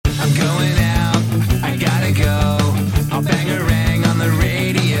I'm going out, I gotta go. I'll bang a rang on the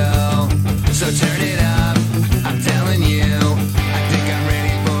radio. So turn it up, I'm telling you. I think I'm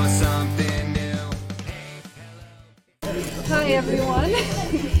ready for something new. Hi everyone,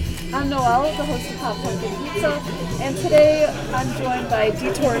 I'm Noelle, the host of Hot Pumpkin Pizza, and today I'm joined by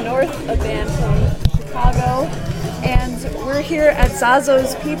Detour North, a band from Chicago, and we're here at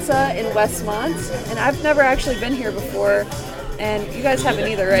Zazo's Pizza in Westmont, and I've never actually been here before, and you guys haven't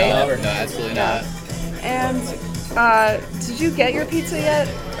either, right? No, absolutely not. And did you get your pizza yet?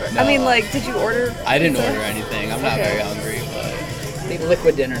 No. I mean, like, did you order I didn't pizza? order anything. I'm not very hungry, but Big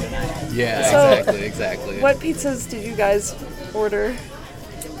liquid dinner tonight. yeah, So, exactly. What pizzas did you guys order?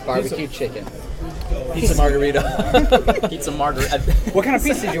 Barbecue chicken. Pizza margarita. Pizza margarita. What kind of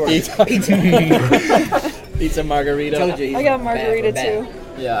pizza did you order? Pizza margarita. Told you, I got a margarita bad. too.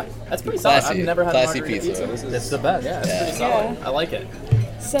 Yeah, that's pretty solid. Classy. I've never had a Classy margarita pizza. pizza. It's the best. Yeah, it's pretty solid. Yeah. I like it.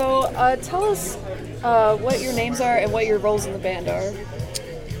 So, tell us what your names are and what your roles in the band are.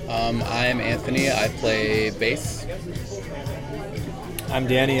 I'm Anthony. I play bass. I'm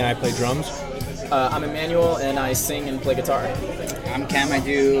Danny and I play drums. I'm Emmanuel and I sing and play guitar. I'm Cam. I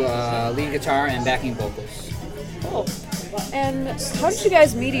do lead guitar and backing vocals. Cool. And how did you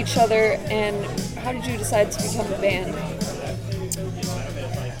guys meet each other, and how did you decide to become a band?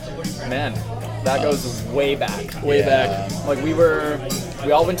 Man, that goes way back. Way back. Like we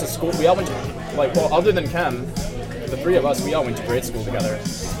all went to school. We all went to other than Cam, the three of us, we all went to grade school together.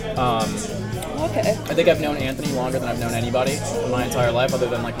 Okay. I think I've known Anthony longer than I've known anybody in my entire life, other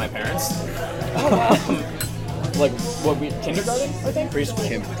than like my parents. Oh, wow. Kindergarten, I think?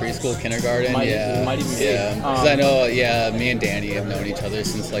 Preschool, kindergarten, Might yeah. even be. Yeah, because I know, me and Danny have known each other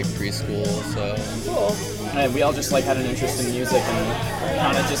since like preschool, so. Cool. And we all just like had an interest in music, and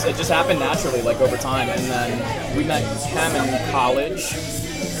kind of it just happened naturally, like over time. And then we met Cam in college,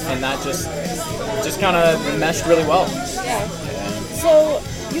 and that just kind of meshed really well. Yeah. So,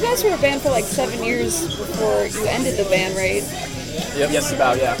 you guys were a band for like 7 years before you ended the band, right? Yep. Yes,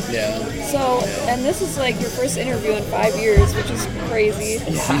 about, yeah. Yeah. So, and this is like your first interview in 5 years, which is crazy.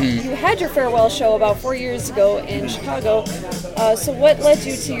 Yeah. You had your farewell show about 4 years ago in Chicago. So what led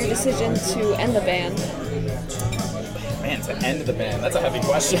you to your decision to end the band? Man, to end the band, that's a heavy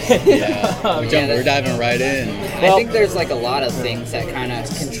question. Yeah. We're diving right in. I think there's like a lot of things that kind of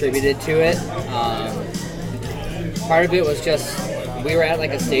contributed to it. Part of it was just we were at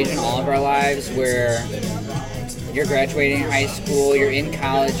like a stage in all of our lives where you're graduating high school, you're in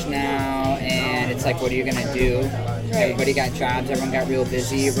college now, and it's like, what are you gonna do? Right. Everybody got jobs, everyone got real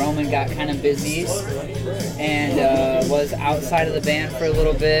busy. Roman got kind of busy and was outside of the band for a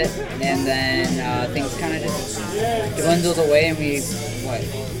little bit, and then things kind of just dwindled away, and we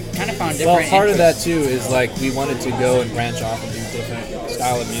kind of found different. Well, part of that interests. too is like we wanted to go and branch off and do different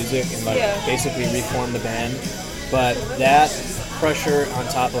style of music and like basically reform the band, but that pressure on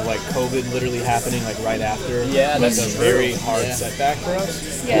top of like COVID literally happening like right after was a very hard setback for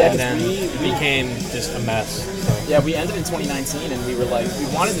us. Yeah. And then it became just a mess. So. Yeah, we ended in 2019, and we were like, we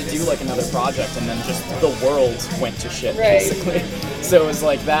wanted to do like another project, and then just the world went to shit, basically. So it was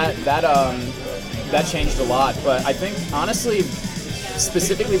like that changed a lot. But I think honestly,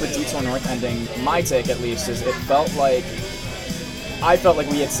 specifically with Detour North ending, my take at least is I felt like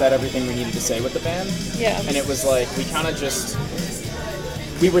we had said everything we needed to say with the band. Yeah. And it was like we kind of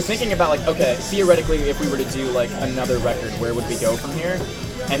we were thinking about like, okay, theoretically, if we were to do like another record, where would we go from here?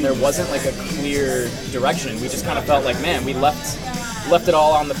 And there wasn't like a clear direction. We just kind of felt like, man, we left it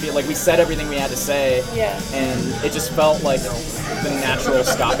all on the field. Like we said everything we had to say. Yeah. And it just felt like the natural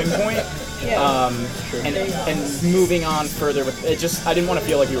stopping point. Yeah. And moving on further with it, I didn't want to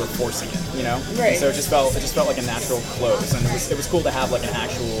feel like we were forcing it, you know. Right. So it just felt like a natural close, and it was cool to have like an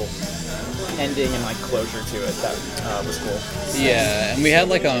actual ending and like closure to it. That was cool. Yeah, and we had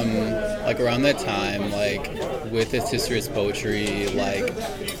like around that time, like with Its History Is Poetry, like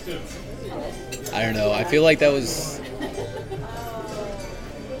I don't know, I feel like that was,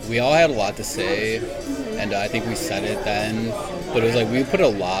 we all had a lot to say, and I think we said it then, but it was like we put a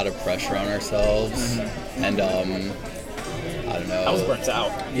lot of pressure on ourselves, and I don't know. I was burnt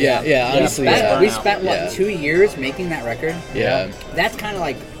out. Yeah, honestly. We spent 2 years making that record? Yeah. That's kind of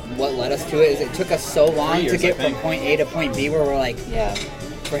like what led us to it. Is it took us so long 3 years, to get I from think. point A to point B, where we're like,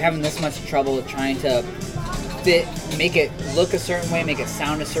 we're having this much trouble trying to make it look a certain way, make it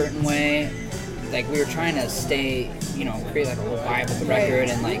sound a certain way. Like we were trying to stay, create like a whole vibe with the record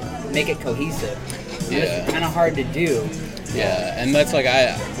and like make it cohesive. Yeah. It's kind of hard to do. Yeah, and that's like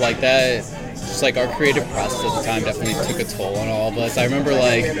that just like our creative process at the time definitely took a toll on all of us. I remember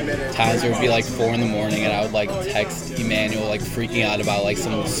like times it would be like 4 a.m. and I would like text Emmanuel like freaking out about like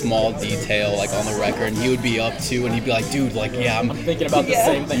some small detail like on the record, and he would be up too, and he'd be like, dude, like yeah, I'm thinking about the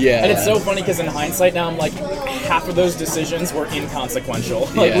same thing. Yeah. And it's so funny because in hindsight now I'm like, half of those decisions were inconsequential.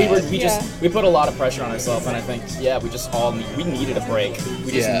 Like we put a lot of pressure on ourselves, and I think we just all we needed a break.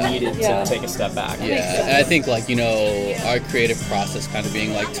 We just needed to take a step back. Yeah, and I think like, you know, our creative process kind of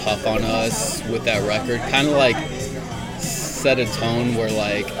being like tough on us with that record kind of like set a tone where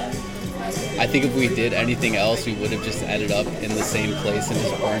like I think if we did anything else we would have just ended up in the same place and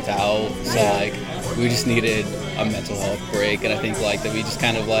just burnt out. So like we just needed a mental health break, and I think like that we just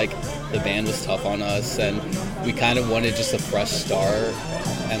kind of like the band was tough on us and we kind of wanted just a fresh start,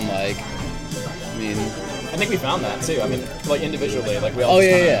 and like I mean I think we found that too. I mean, like individually, like we all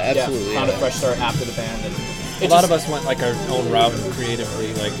absolutely found a fresh start after the band, and a lot of us went like our own route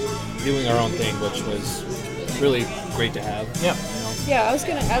creatively, like doing our own thing, which was really great to have. Yeah. You know? Yeah, I was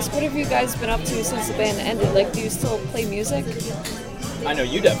gonna ask, what have you guys been up to since the band ended? Like, do you still play music? I know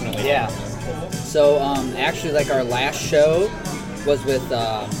you definitely. Yeah. So actually, like our last show was with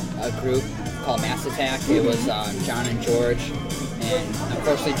a group called Mass Attack. It was John and George. And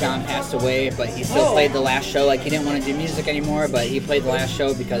unfortunately, John passed away, but he still played the last show. Like, he didn't want to do music anymore, but he played the last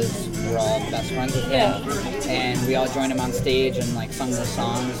show because we're all best friends with him. And we all joined him on stage and, like, sung the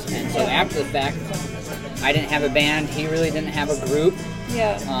songs. And so after the fact, I didn't have a band. He really didn't have a group.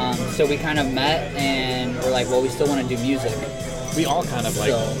 Yeah. So we kind of met, and we're like, well, we still want to do music. We all kind of,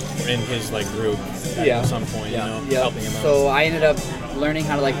 like, were in his, like, group at some point, you know, helping him out. So I ended up learning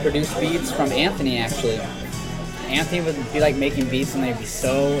how to, like, produce beats from Anthony, actually. Anthony would be like making beats and they'd be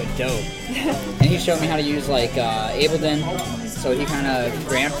so dope. And he showed me how to use like Ableton, so he kind of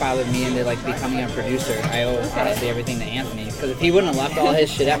grandfathered me into like becoming a producer. I owe honestly everything to Anthony, because if he wouldn't have left all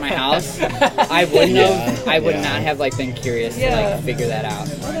his shit at my house, I wouldn't have. I would not have like been curious to like figure that out.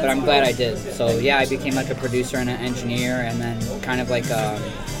 But I'm glad I did. So yeah, I became like a producer and an engineer, and then kind of like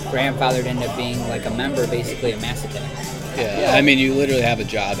grandfathered into being like a member basically of Mass Attack. Yeah, I mean, you literally have a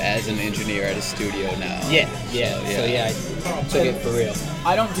job as an engineer at a studio now. So I took it for real.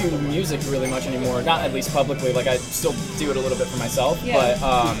 I don't do music really much anymore, not at least publicly. Like, I still do it a little bit for myself. But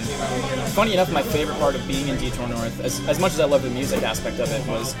funny enough, my favorite part of being in Detour North, as much as I love the music aspect of it,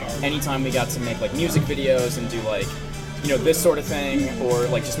 was anytime we got to make like music videos and do like, you know, this sort of thing, or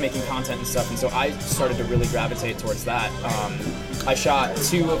like just making content and stuff. And so I started to really gravitate towards that. I shot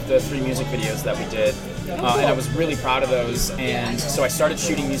 2 of the 3 music videos that we did, and I was really proud of those. And so I started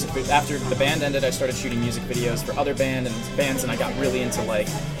shooting music after the band ended. I started shooting music videos for other bands, and I got really into like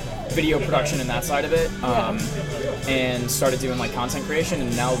video production and that side of it, and started doing like content creation.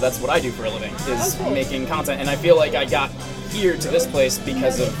 And now that's what I do for a living, is making content. And I feel like I got here to this place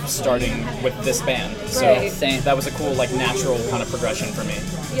because of starting with this band. So that was a cool like natural kind of progression for me.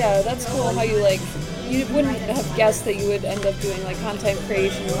 Yeah, that's cool how you like. You wouldn't have guessed that you would end up doing like content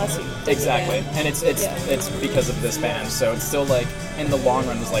creation unless you did and it's because of this band. So it's still like in the long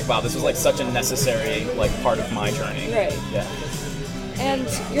run was like, wow, this was like such a necessary like part of my journey. Right. Yeah. And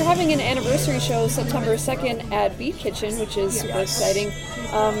you're having an anniversary show September 2nd at Beat Kitchen, which is super exciting.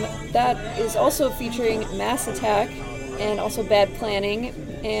 That is also featuring Mass Attack and also Bad Planning,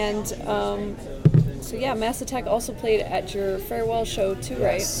 and so yeah, Mass Attack also played at your farewell show too,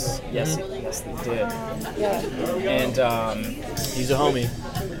 right? Yes, they did. Yeah. And he's a homie.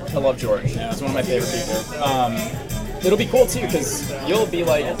 I love George. He's one of my favorite people. It'll be cool too, because you'll be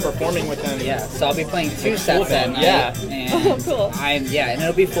like performing with him. Yeah, so I'll be playing 2 sets that night. Yeah. And cool. and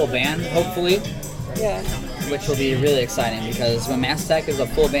it'll be full band, hopefully. Yeah. Which will be really exciting, because when Mass Attack is a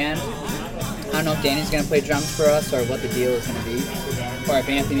full band, I don't know if Danny's going to play drums for us or what the deal is going to be, or if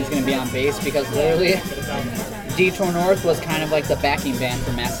Anthony's going to be on bass, because literally Detour North was kind of like the backing band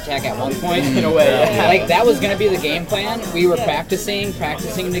for Mass Attack at one point. In a way, Like, that was going to be the game plan. We were practicing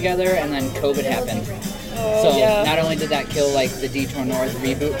together, and then COVID happened. So not only did that kill like the Detour North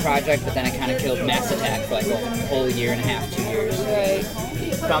reboot project, but then it kind of killed Mass Attack for like a whole 1.5 years, 2 years. Right.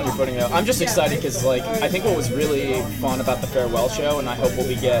 Found your footing though. I'm just excited because like I think what was really fun about the farewell show, and I hope what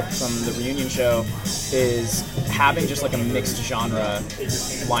we get from the reunion show, is having just like a mixed genre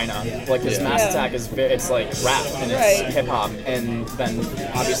lineup. Like this Mass Attack is it's like rap and it's hip hop, and then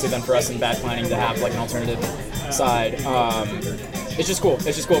obviously then for us in Bad Planning to have like an alternative side. It's just cool.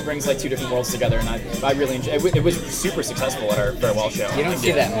 It brings like 2 different worlds together, and I really enjoy it. It was super successful at our farewell show. You don't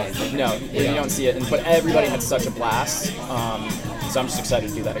see that much. No, you don't see it. But everybody had such a blast. So I'm just excited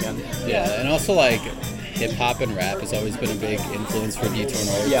to do that again. Yeah, and also like hip hop and rap has always been a big influence for Detour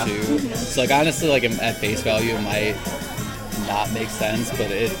North too. So like honestly, like at face value, it might not make sense,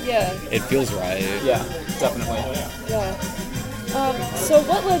 but it feels right. Yeah, definitely. Yeah. So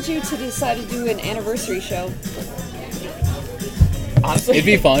what led you to decide to do an anniversary show? Honestly, It'd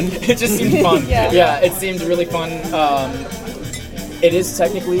be fun. It just seemed fun. Yeah. It seemed really fun. It is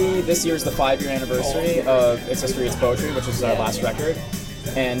technically, this year's the 5-year anniversary of It's History, It's Poetry, which is our last record.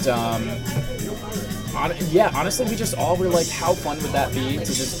 And honestly, we just all were like, how fun would that be to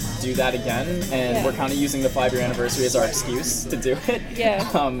just do that again? And we're kind of using the 5-year anniversary as our excuse to do it. Yeah.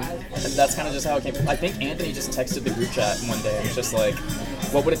 And that's kind of just how it came. I think Anthony just texted the group chat one day. It was just like,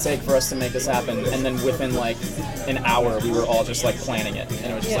 what would it take for us to make this happen? And then within like an hour, we were all just like planning it.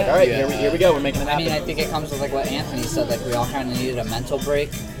 And it was just like, all right, here we go. We're making it happen. I mean, I think it comes with like what Anthony said. Like we all kind of needed a mental break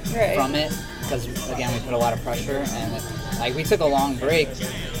from it because again, we put a lot of pressure and like we took a long break,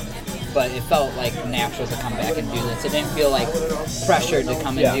 but it felt like natural to come back and do this. It didn't feel like pressured to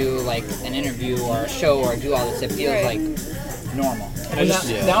come and do like an interview or a show or do all this. It feels like normal. And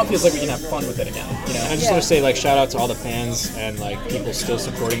now it feels like we can have fun with it again. You know? I just want to say, like, shout out to all the fans and like people still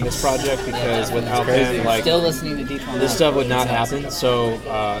supporting this project because without them, like, still listening to Detour North. This stuff would not happen. So,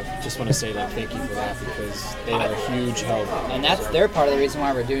 just want to say, like, thank you for that because they are a huge help. And they're part of the reason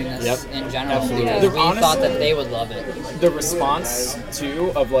why we're doing this in general. Absolutely. Because we thought that they would love it. The response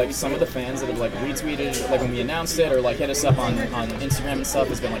too of like some of the fans that have like retweeted like when we announced it or like hit us up on Instagram and stuff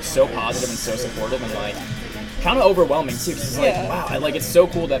has been like so positive and so supportive and like kind of overwhelming too because it's like wow, like it's so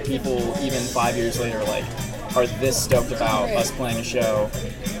cool that people even 5 years later like are this stoked about us playing a show.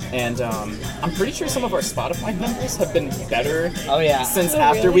 And I'm pretty sure some of our Spotify numbers have been better since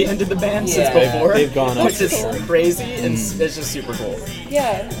after we ended the band since before. They've gone up. Which is crazy and it's just super cool.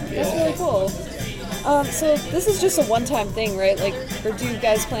 Yeah, that's really cool. So this is just a one-time thing, right? Like, or do you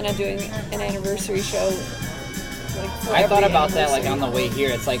guys plan on doing an anniversary show? Like, I thought about that like on the way here.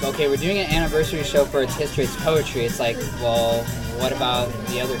 It's like, okay, we're doing an anniversary show for It's History, It's Poetry. It's like, well, what about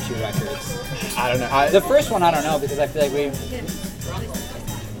the other 2 records? I don't know. The first one, I don't know, because I feel like we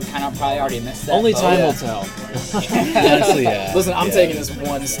kind of probably already missed that. Only time will tell. Honestly, Listen, I'm taking this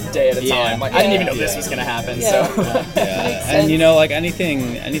one day at a time. Like, I didn't even know this was gonna happen. So, and you know, like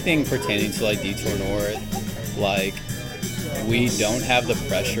anything pertaining to like Detour North, like we don't have the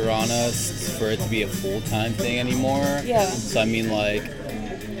pressure on us for it to be a full-time thing anymore. Yeah. So I mean, like,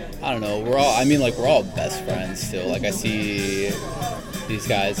 I don't know. We're all best friends still. Like I see these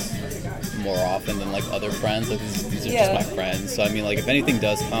guys more often than like other friends. Like these are just my friends. So I mean, like if anything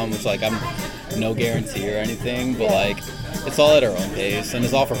does come, which like I'm no guarantee or anything, but like it's all at our own pace and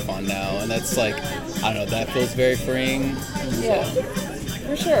it's all for fun now. And that's like, I don't know, that feels very freeing. Yeah,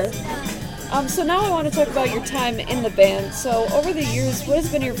 for sure. So now I want to talk about your time in the band. So over the years, what has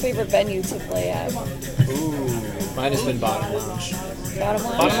been your favorite venue to play at? Mine has been Bottom Lounge. Bottom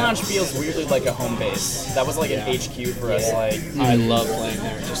Lounge? Bottom Lounge feels weirdly like a home base. That was like an HQ for us. Like I love playing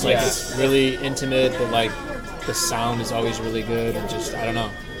there. Just like it's really intimate, but like the sound is always really good, and just I don't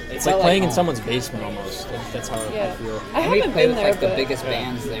know. It's like playing in someone's basement almost. That's how I feel. I And we haven't play been with there, like the but biggest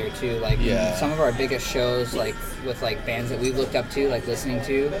bands there too. Like some of our biggest shows, like with like bands that we looked up to, like listening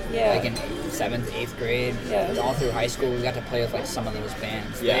to, like in 7th, 8th grade, all through high school, we got to play with like some of those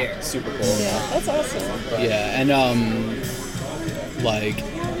bands. Yeah, there. super cool. Yeah, that's awesome. But, Yeah, and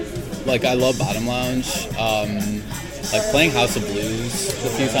like I love Bottom Lounge. Like playing House of Blues. The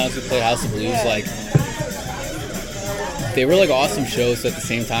few times we played House of Blues, like they were like awesome shows. At the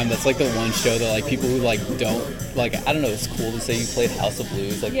same time, that's like the one show that like people who like don't like. I don't know. It's cool to say you played House of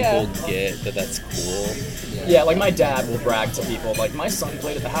Blues. Like people get that that's cool. Yeah, like my dad will brag to people like my son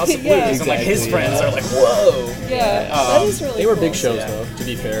played at the House of Blues, Yeah. and like his friends are like, whoa. Yeah, that is really They were cool. big shows though, to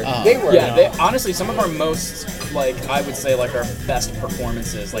be fair. They were. Yeah, they, honestly, some of our most, like, I would say, like, our best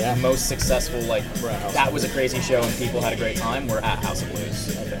performances, like, the most successful, like, that was a crazy show and people had a great time, were at House of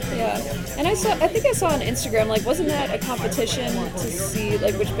Blues. Yeah, and I think I saw on Instagram, like, wasn't that a competition to see,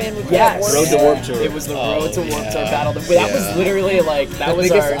 like, which band would Yes. get Road to Warped Tour. It was the Road to Warped Tour battle. That was literally, like, that The was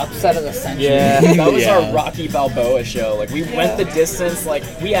biggest our... upset of the century. That was our Rocky Balboa show. Like, we went the distance. Like,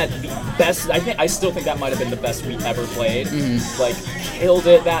 we had the best. I still think that might have been the best we ever played. Like, killed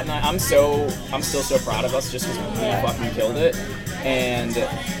it that night. I'm still so proud of us just because we fucking killed it. And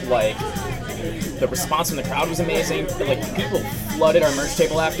like, the response from the crowd was amazing. Like, people flooded our merch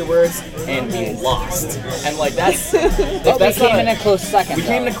table afterwards, and we lost. And like, that's if that's we came not in a close second. we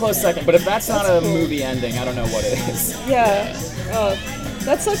came in a close second. But if that's not a movie ending, I don't know what it is. Yeah.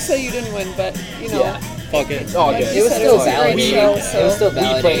 That sucks that you didn't win, but, you know. Yeah. Fuck it. It's all Like good. you It was said, still it was a great validating. show, It was so- still We played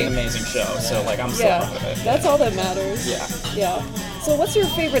an validating. amazing show, so like, I'm so proud of it. That's all that matters. Yeah. Yeah. So what's your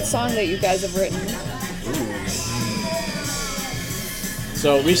favorite song that you guys have written?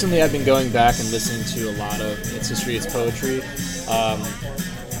 So recently I've been going back and listening to a lot of It's History, It's Poetry.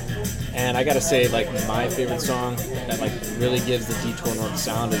 And I gotta say, like, my favorite song that like really gives the Detour North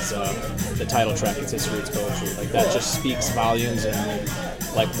sound is the title track, It's History, It's Poetry. Like, that just speaks volumes and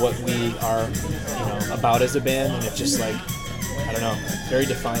like what we are, about as a band, and it's just like, I don't know, very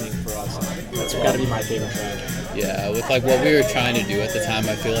defining for us. That's gotta be my favorite track. Yeah, with like what we were trying to do at the time,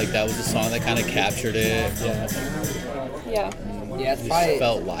 I feel like that was a song that kind of captured it. Yeah. Yeah, it's probably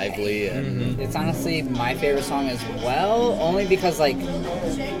Felt lively, and it's honestly my favorite song as well, only because like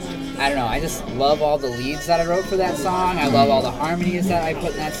I don't know, I just love all the leads that I wrote for that song. I love all the harmonies that I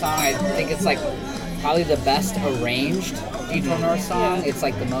put in that song. I think it's like probably the best arranged Detour North song. It's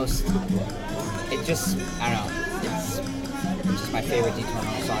like the most, it just, I don't know, it's just my favorite Detour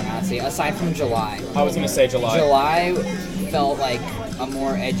North song, honestly, aside from July. I was gonna say July. July felt like a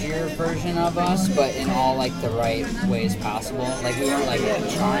more edgier version of us, but in all like the right ways possible. Like we weren't like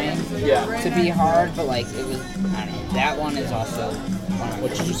trying to be hard, but like it was, I don't know, that one is also one of my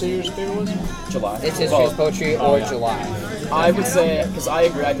What did you say your favorite was? July. It's History is Poetry or July. I would say, because I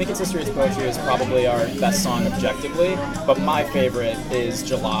agree, I think It's History, It's Poetry is probably our best song objectively, but my favorite is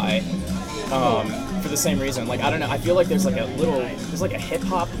July. For the same reason, like, I don't know, I feel like there's like a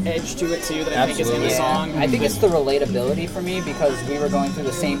hip-hop edge to it too that I think is in the song. I think it's the relatability for me because we were going through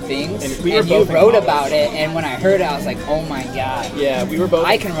the same things, And and, we were you both in wrote college. about it, and when I heard it, I was like, oh my god, Yeah, we were both.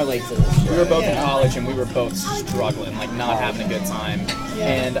 I can relate to this. We were both in college and we were both struggling, like not having a good time.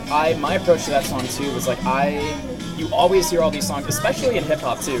 And my approach to that song too was like you always hear all these songs, especially in hip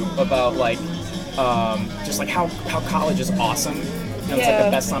hop too, about like just like how college is awesome. It's like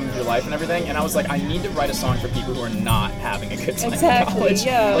the best time of your life and everything. And I was like, I need to write a song for people who are not having a good time in college.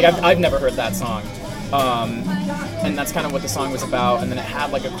 Yeah. Like I've never heard that song. And that's kind of what the song was about. And then it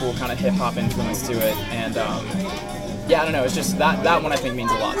had like a cool kind of hip hop influence to it. And I don't know. It's just that one I think means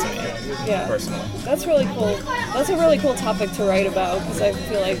a lot to me, personally. That's really cool. That's a really cool topic to write about because I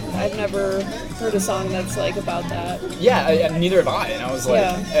feel like I've never heard a song that's like about that. Yeah, and neither have I. And I was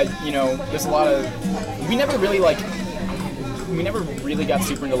like, there's a lot of, we never really got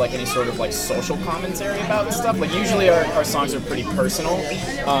super into like any sort of like social commentary about this stuff. Like usually our songs are pretty personal,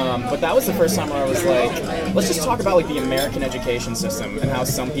 but that was the first time where I was like, let's just talk about like the American education system and how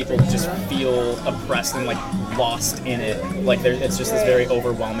some people just feel oppressed and like lost in it. Like it's just this very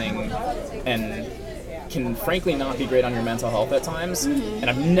overwhelming and can frankly not be great on your mental health at times. And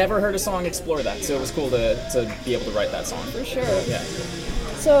I've never heard a song explore that, so it was cool to be able to write that song. For sure. Yeah.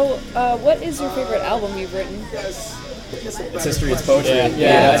 So, what is your favorite album you've written? It's History, It's Poetry.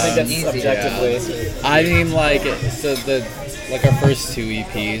 Yeah, I think that's easy. objectively. I mean, like, so like our first two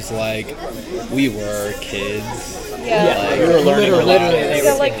EPs, like, we were kids. Yeah. We were learning a lot. Literally,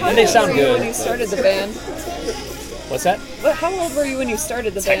 So, like, how And they old sound were you good. when you started the band? What's that? How old were you when you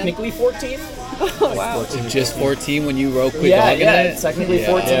started the band? Technically 14? Oh, wow. Just 14 when you wrote Quit Yeah, Dogging yeah, It? it's technically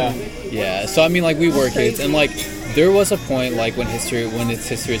 14. Yeah, so I mean, like, we were kids, and like, there was a point, like, when It's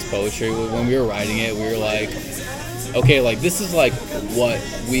History, It's Poetry, when we were writing it, we were like, okay, like, this is like what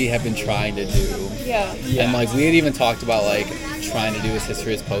we have been trying to do. Yeah. And like, we had even talked about like trying to do It's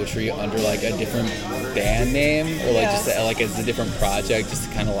History, It's Poetry under like a different band name, or like just like as a different project, just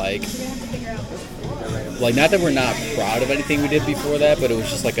to kind of like, not that we're not proud of anything we did before that, but it was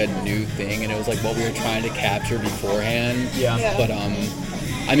just like a new thing, and it was like what we were trying to capture beforehand. Yeah. But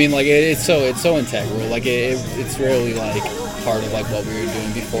I mean, like, it's so integral. Like it's really like part of like what we were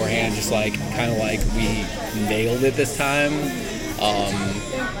doing beforehand. Just like kind of like we nailed it this time.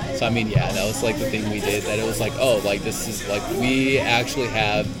 So I mean, yeah, that was like the thing we did. That it was like, oh, like this is like we actually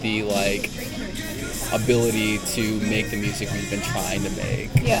have the like ability to make the music we've been trying to make.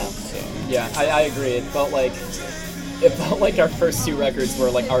 Yeah. So. Yeah, I agree. It felt like our first two records were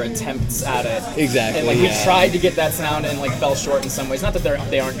like our attempts at it. Exactly. And like we tried to get that sound and like fell short in some ways. Not that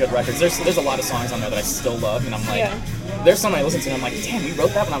they aren't good records. There's a lot of songs on there that I still love, and I'm like, there's some I listen to and I'm like, damn, we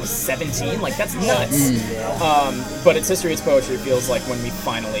wrote that when I was 17. Like that's nuts. But It's History, It's Poetry feels like when we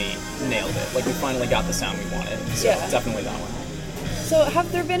finally nailed it. Like we finally got the sound we wanted. So definitely that one. So,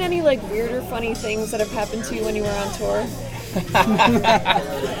 have there been any like weird or funny things that have happened to you when you were on tour?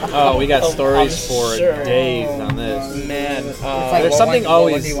 Oh, we got stories I'm for sure. days on this. Man, There's something what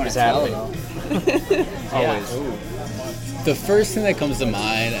always do you wanna is tell, happening. though? Always. The first thing that comes to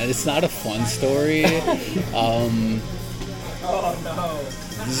mind, and it's not a fun story.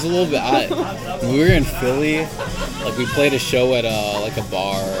 This is a little bit. When we were in Philly, like we played a show at like a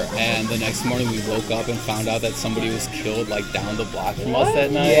bar, and the next morning we woke up and found out that somebody was killed like down the block from us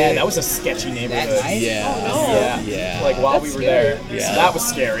that night. Yeah, that was a sketchy neighborhood. That night? Yeah. Oh, no. Yeah. Yeah. Like while That's we were scary. there. Yeah. So that was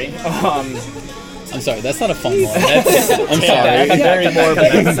scary. I'm sorry, that's not a fun one. I'm sorry. Very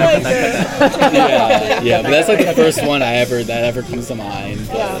morbid. It's like Yeah, but that's like the first one that ever comes to mind.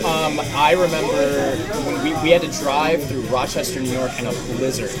 I remember when we had to drive through Rochester, New York in a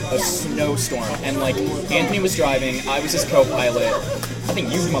blizzard, a snowstorm, and like Anthony was driving, I was his co-pilot. I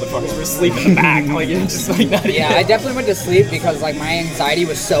think you motherfuckers were asleep in the back, like just like not even. Yeah, I definitely went to sleep because like my anxiety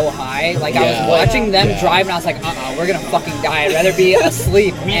was so high. Like I Yeah. was watching them drive, and I was like, we're gonna fucking die. I'd rather be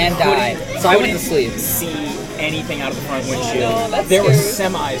asleep and die. So I went to sleep. See anything out of the front windshield. no, that's There were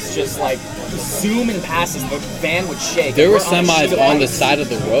scary. semis just like zooming past us. The van would shake. There were We're on semis sheet on the ice. side of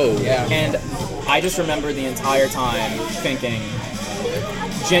the road. Yeah. And I just remember the entire time thinking,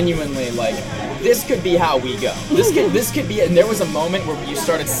 genuinely, like, this could be how we go. This could be. And there was a moment where you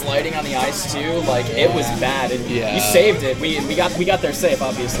started sliding on the ice too. Like it was bad. And Yeah. you saved it. We got there safe,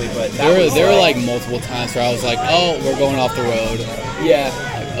 obviously. But There were like multiple times where I was like, oh, we're going off the road. yeah.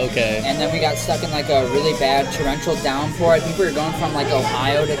 Okay. And then we got stuck in like a really bad torrential downpour. I think we were going from like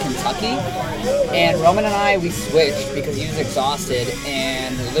Ohio to Kentucky. And Roman and I, we switched because he was exhausted.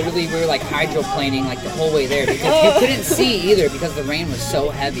 And literally we were like hydroplaning like the whole way there because you couldn't see either because the rain was so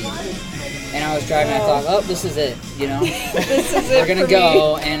heavy. And I was driving, I thought, oh, this is it, you know? This is it We're gonna for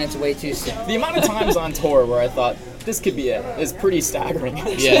go, and it's way too soon. The amount of times on tour where I thought this could be it is pretty staggering.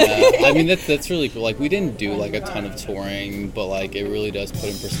 Actually. Yeah, I mean that's really cool. Like we didn't do like a ton of touring, but like it really does put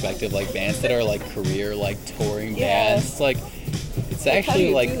in perspective like bands that are like career like touring Yeah. bands. Like it's Like, how do actually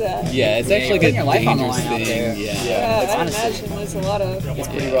you like do that? yeah, it's Yeah, actually you're like putting a your life on the dangerous line out there. thing. Yeah. Yeah, I honestly. imagine there's a lot of. It's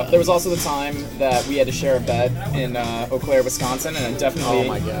pretty rough. There was also the time that we had to share a bed in Eau Claire, Wisconsin, and I definitely Oh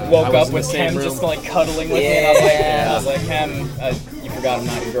my God. woke I was up in with the same Ken room. just like cuddling with me, and I was like, Ken, you forgot I'm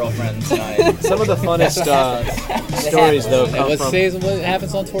not your girlfriend tonight. Some of the funnest stories though And come what from. stays, what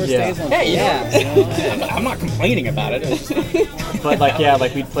happens on tour Yeah. stays on Hey, tour. Yeah. I'm not complaining about it. It's just- But like yeah,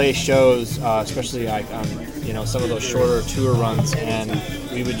 like we'd play shows, especially like you know some of those shorter tour runs, and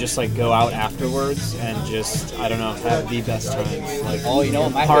we would just like go out afterwards and just I don't know have the best times, like Oh, you know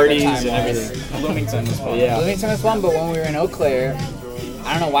what my parties favorite time and was? everything. Bloomington was fun. Yeah. Bloomington was fun, but when we were in Eau Claire,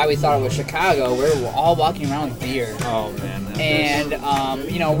 I don't know why we thought it was Chicago. We were all walking around with beer. Oh man. And,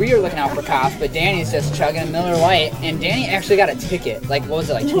 you know, we were looking out for cops, but Danny's just chugging a Miller Lite. And Danny actually got a ticket. Like, what was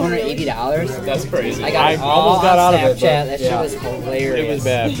it, like $280? That's crazy. I got I it all almost got on out of it, Snapchat. but, That yeah. shit was hilarious. It was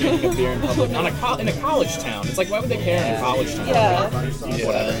bad. Drinking a beer in public in a college town. It's like, why would they care in a college town? Yeah, Yeah.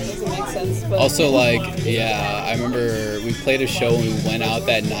 doesn't make sense. But Also, like, yeah, I remember we played a show and we went out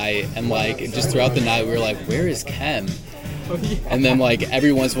that night, and like, just throughout the night, we were like, "Where is Kem?" And then, like,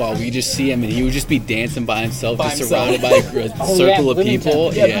 every once in a while, we just see him, and he would just be dancing by himself, By just himself. surrounded by a circle of Bloomington.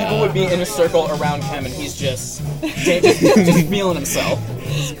 people. Yeah, people would be in a circle around Kem, and he's just feeling himself.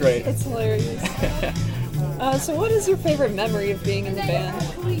 It's great. that's hilarious. So, what is your favorite memory of being in the band?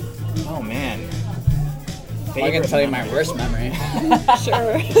 Oh man. I can tell you my worst memory.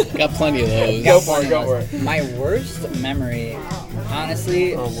 Sure. Got plenty of those. Go for it. Go for it. My worst memory,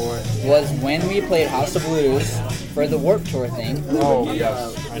 honestly, Oh boy. was when we played House of Blues for the Warped Tour thing. Oh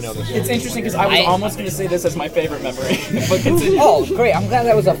yes, I know this. It's interesting because I was almost going to say this as my favorite memory, but continue. Oh, great. I'm glad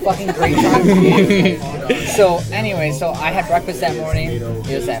that was a fucking great time for you. So, anyway, so I had breakfast that morning.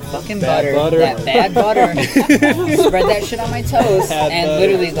 It was that fucking Bad butter. That bad butter. Spread that shit on my toast. Bad And butter.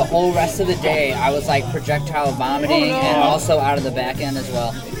 literally the whole rest of the day, I was like projectile vomiting Oh, no. and also out of the back end as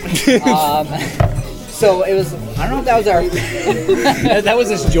well. So it was, I don't know if that was our... That was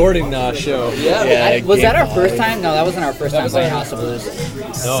this Jordan show. Yeah, was that our Game first Boy. time? No, that wasn't our first time was playing our- House of Blues.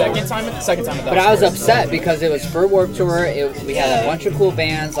 Second time at that. But I was upset because it was for Warped Tour. We had a bunch of cool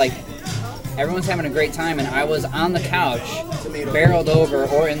bands. Like, everyone's having a great time, and I was on the couch, barreled over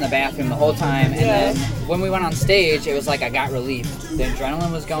or in the bathroom the whole time. And then when we went on stage, it was like I got relief. The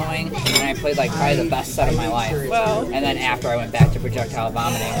adrenaline was going, and I played like probably the best set of my life. Wow. And then after I went back to projectile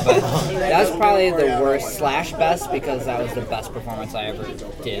vomiting, but that was probably the worst / best because that was the best performance I ever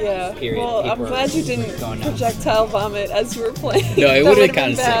did. Yeah. Period. Well, I'm People were glad you didn't going nuts. projectal vomit as you were playing. No, it That would have would've been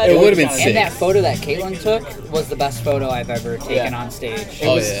kind of sick. bad. It would have been And sick. And that photo that Caitlin took was the best photo I've ever taken on stage.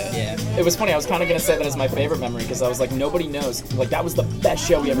 Oh, was- yeah. Yeah. It was funny. I was kind of going to say that as my favorite memory because I was like, nobody knows. Like, that was the best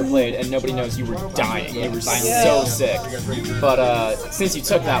show we ever played, and nobody knows you were dying. You were so sick. But since you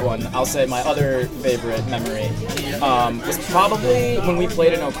took that one, I'll say my other favorite memory was probably when we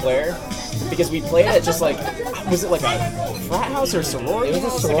played in Eau Claire. Because we played at just like, was it like a frat house or a sorority? It was a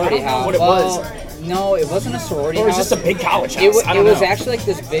house? sorority Like, I don't know house. what it was. No, it wasn't a sorority Or it was house. just a big college house. It I don't was know. actually like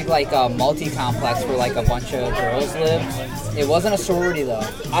this big like multi-complex where like a bunch of girls lived. It wasn't a sorority though.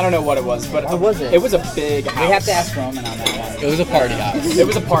 I don't know what it was, but What was it? It was a big house. We have to ask Roman on that one. It was a party house. It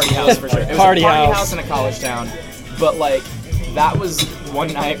was a party house for sure. It was Party a party house. house in a college town. But like, that was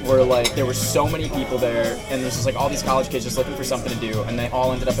one night where like there were so many people there, and there's just like all these college kids just looking for something to do, and they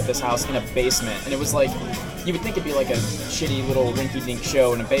all ended up at this house in a basement, and it was like, you would think it'd be like a shitty little rinky-dink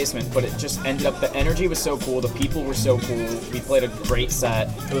show in a basement, but it just ended up, the energy was so cool, the people were so cool, we played a great set.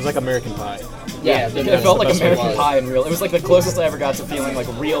 It was like American Pie. Yeah, it felt like American Pie in real. It was like the closest I ever got to feeling like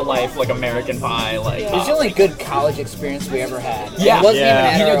real life, like American Pie. Like it was the only good college experience we ever had. Yeah, it wasn't even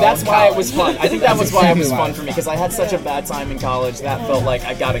at you know, our that's own why college. it was fun. I think that was why it was fun for me, because I had such a bad time in college. That felt like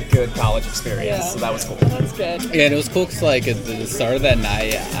I got a good college experience, so that was cool. That's good. Yeah, and it was cool because like at the start of that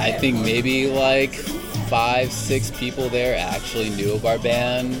night, I think maybe like 5-6 people there actually knew of our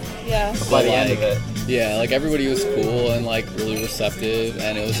band. Yeah. By the end of it. Yeah, like everybody was cool and like really receptive,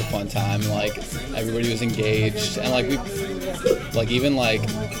 and it was a fun time. Like everybody was engaged, and like we, like even like,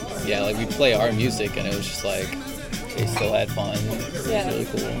 yeah, like we play our music, and it was just like we still had fun. Yeah. It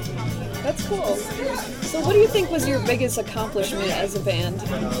was really cool. That's cool. So what do you think was your biggest accomplishment as a band?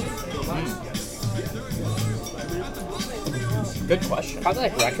 Good question. Probably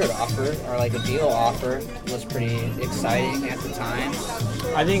like record offer or like a deal offer was pretty exciting at the time.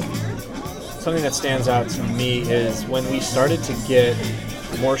 I think something that stands out to me is when we started to get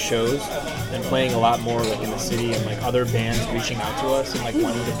more shows and playing a lot more like in the city, and like other bands reaching out to us and like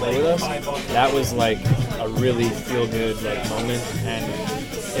wanting to play with us. That was like a really feel good like moment, and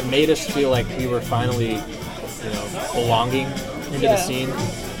it made us feel like we were finally, you know, belonging into the scene.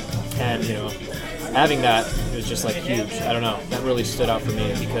 And you know, having that was just like huge. I don't know, that really stood out for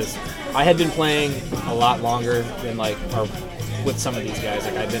me because I had been playing a lot longer than like with some of these guys.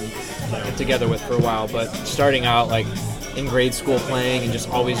 Like I've been, you know, together with for a while, but starting out like in grade school playing and just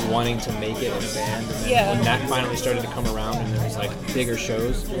always wanting to make it in a band. And then when that finally started to come around and there was like bigger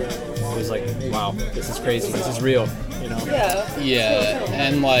shows, it was like, wow, this is crazy. This is real, you know? Yeah,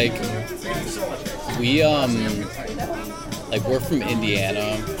 and like we like we're from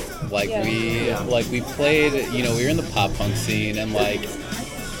Indiana. Like we played, you know, we were in the pop punk scene, and like,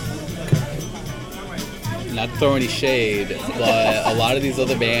 not to throw any shade, but a lot of these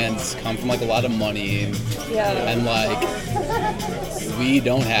other bands come from like a lot of money, and like we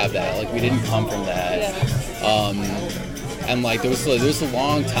don't have that. Like we didn't come from that. And like there was a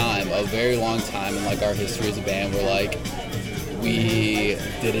long time, a very long time in like our history as a band where like we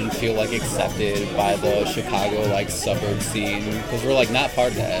didn't feel like accepted by the Chicago like suburb scene, because we're like not part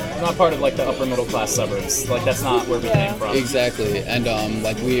of that. Not part of like the upper middle class suburbs. Like that's not where we came from. Exactly. And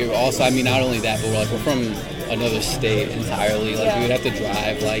like we were also, I mean, not only that, but we're from another state entirely. Like we would have to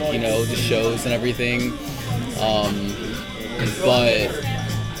drive like, you know, the shows and everything. But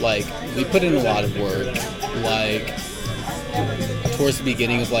like we put in a lot of work. Like towards the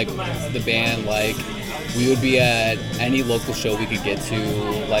beginning of like the band, like we would be at any local show we could get to,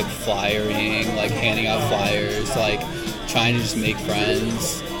 like flyering, like handing out flyers, like trying to just make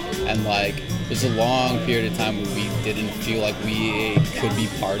friends. And like there's a long period of time where we didn't feel like we could be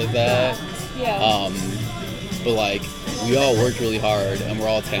part of that. But like we all worked really hard and we're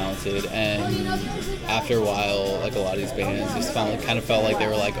all talented, and after a while, like a lot of these bands just kind of felt like they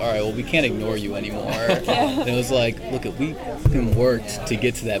were like, all right, well, we can't ignore you anymore. And it was like, look, we fucking worked to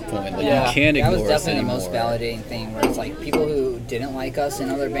get to that point. Like you can't ignore us anymore. That was definitely the most validating thing, where it's like people who didn't like us in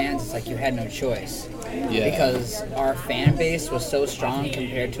other bands, it's like you had no choice. Yeah. Because our fan base was so strong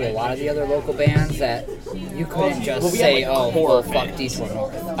compared to a lot of the other local bands that you couldn't just say, like, well, fuck Detour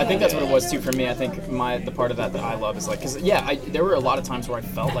North. I think that's what it was too for me. I think the part of that I love is like, because there were a lot of times where I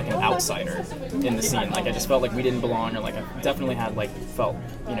felt like an outsider in the scene. Like I just felt like we didn't belong, or like I definitely had like felt,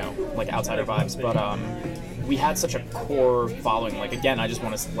 you know, like outsider vibes. But we had such a core following. Like again, I just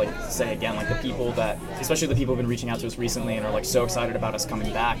want to like say again, like the people that, especially the people who've been reaching out to us recently and are like so excited about us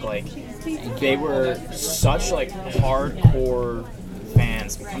coming back. Like they were such like hardcore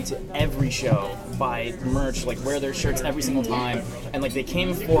fans, who come to every show, buy merch, like wear their shirts every single time, and like they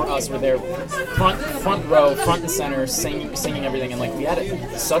came for us, were there front row, front and center, singing everything, and like we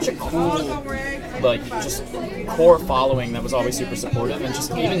had such a cool like just core following that was always super supportive, and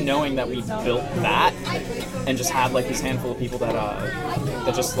just even knowing that we built that and just had like this handful of people that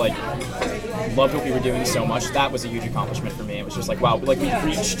just like loved what we were doing so much, that was a huge accomplishment for me. It was just like, wow, like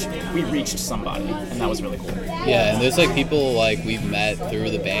we reached somebody, and that was really cool. Yeah, and there's like people like we've met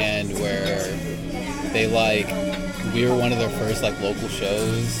through the band where they like, we were one of their first like local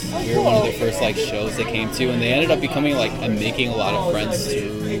shows. We were one of their first like shows they came to, and they ended up becoming like and making a lot of friends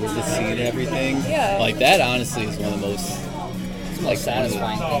through the scene and everything. Like that honestly is one of the most like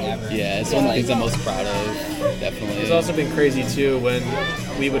satisfying thing ever. Yeah, it's one of the things I'm most proud of, definitely. It's also been crazy too when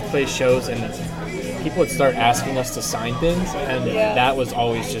we would play shows and people would start asking us to sign things, and that was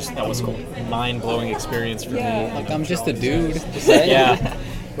always just That was cool. mind-blowing experience for me. Like, I'm just a dude. Yeah,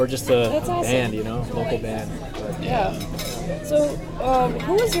 we're just a That's awesome. band, you know, local band. But, Yeah. So,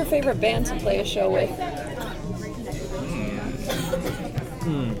 who was your favorite band to play a show with?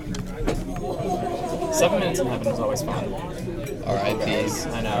 7 Minutes in Heaven was always fun. R.I.P.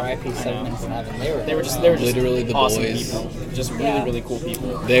 I know. R.I.P. 7 Minutes in Heaven. They were just Literally the awesome boys. people. Just really, really cool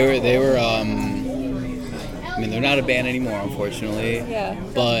people. They were I mean, they're not a band anymore, unfortunately. Yeah.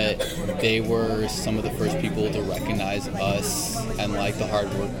 But they were some of the first people to recognize us and like the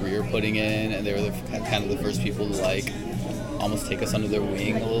hard work we were putting in, and they were kind of the first people to like almost take us under their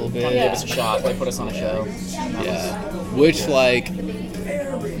wing a little bit. Give us a shot. They put us on a show. Yeah. Which like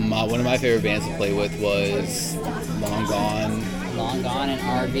one of my favorite bands to play with was Long Gone. Long Gone and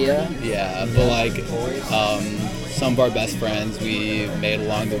Arvia. Yeah, but like some of our best friends we made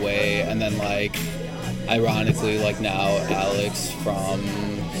along the way, and then like ironically like now Alex from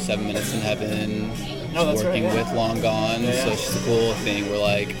 7 Minutes in Heaven is working with Long Gone, so it's just a cool thing. We're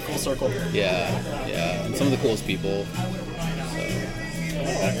like Full circle. yeah, and some of the coolest people. So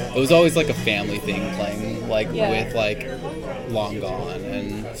it was always like a family thing playing like with like Long Gone,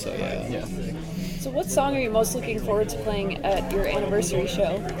 and so yeah. So, what song are you most looking forward to playing at your anniversary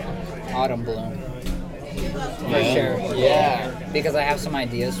show? Autumn Bloom. For Yeah. sure. Yeah. Because I have some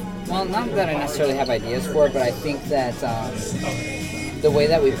ideas. Well, not that I necessarily have ideas for it, but I think that the way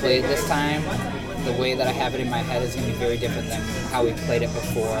that we played this time, the way that I have it in my head is going to be very different than how we played it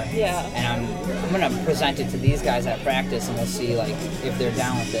before. Yeah. And I'm going to present it to these guys at practice, and we'll see like if they're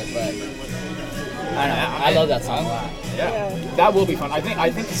down with it. But I don't know. I love that song a lot. Yeah. That will be fun. I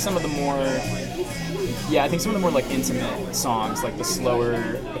think some of the more like intimate songs, like the slower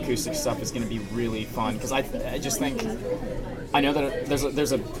acoustic stuff, is going to be really fun because I just think I know that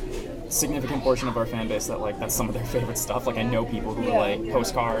there's a significant portion of our fan base that like that's some of their favorite stuff. Like I know people who are like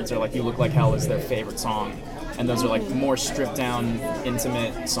Postcards or like You Look Like Hell is their favorite song, and those are like more stripped down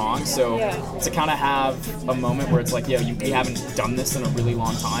intimate songs. So to kind of have a moment where it's like, we haven't done this in a really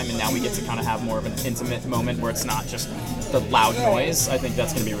long time, and now we get to kind of have more of an intimate moment where it's not just the loud noise. I think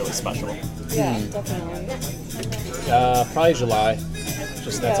that's going to be really special. Yeah, definitely. Probably July.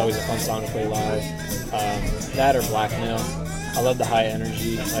 Just that's always a fun song to play live. That or Blackmail. I love the high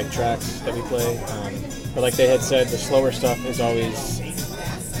energy like tracks that we play. But like they had said, the slower stuff is always,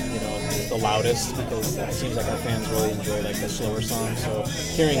 the loudest because it seems like our fans really enjoy like the slower songs. So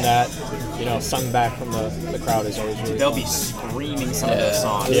hearing that, sung back from the crowd is always really They'll fun. be screaming some of those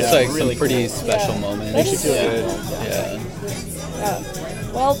songs. It's like really some pretty cool. special moments. Makes you feel good. Yeah.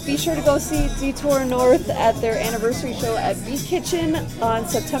 Well, be sure to go see Detour North at their anniversary show at Beat Kitchen on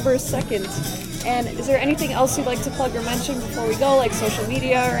September 2nd. And is there anything else you'd like to plug or mention before we go, like social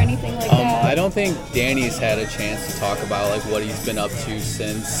media or anything like that? I don't think Danny's had a chance to talk about like what he's been up to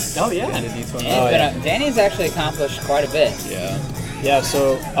since the end of Detour North. Danny's actually accomplished quite a bit. Yeah,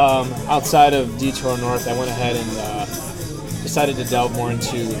 so outside of Detour North, I went ahead and decided to delve more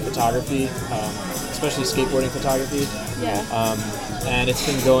into photography, especially skateboarding photography. And it's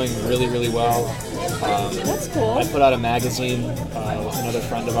been going really, really well. That's cool. I put out a magazine with another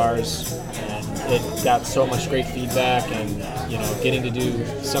friend of ours, and it got so much great feedback, and getting to do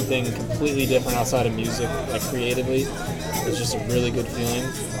something completely different outside of music, like creatively, was just a really good feeling.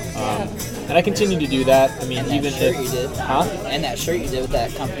 And I continue to do that. I mean, And even that shirt if, you did. And that shirt you did with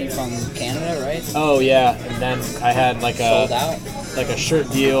that company from Canada, right? Oh yeah, and then I had like Sold out. like a shirt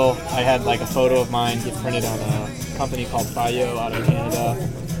deal. I had like a photo of mine get printed on a company called Fayo out of Canada.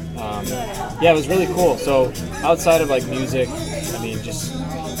 It was really cool. So outside of like music, I mean, just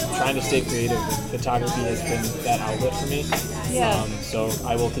trying to stay creative. Photography has been that outlet for me. So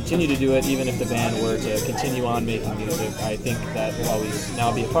I will continue to do it, even if the band were to continue on making music. I think that will always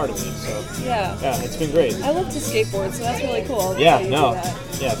now be a part of me. So it's been great. I love to skateboard, so that's really cool.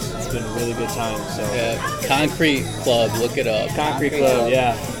 It's been a really good time. So Concrete Club, look it up. Concrete Club,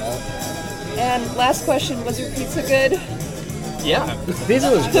 And last question, was your pizza good? Yeah. Pizza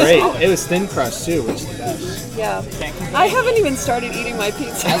was great. It was thin crust too, which is the best. Yeah. I haven't even started eating my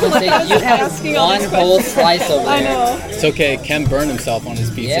pizza. I was gonna say, I'm you just have asking all one these whole questions. slice over there. I know. It's okay. Ken burned himself on his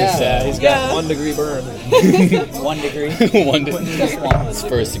pizza. Yeah. He's got 1 degree burn. 1 degree. So 1 degree. Just one. It's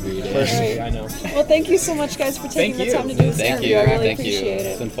first degree. First degree, I know. Well, thank you so much, guys, for taking Thank the time to do this Thank interview. you. I really Thank you. appreciate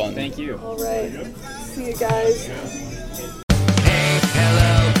It's it. been fun. Thank you. All right. See you guys. Hey,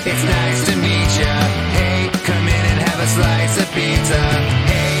 hello, it's nice to meet ya. Hey, come in and have a slice of pizza.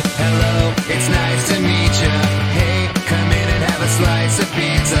 Hey, hello, it's nice to meet ya. Hey, come in and have a slice of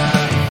pizza.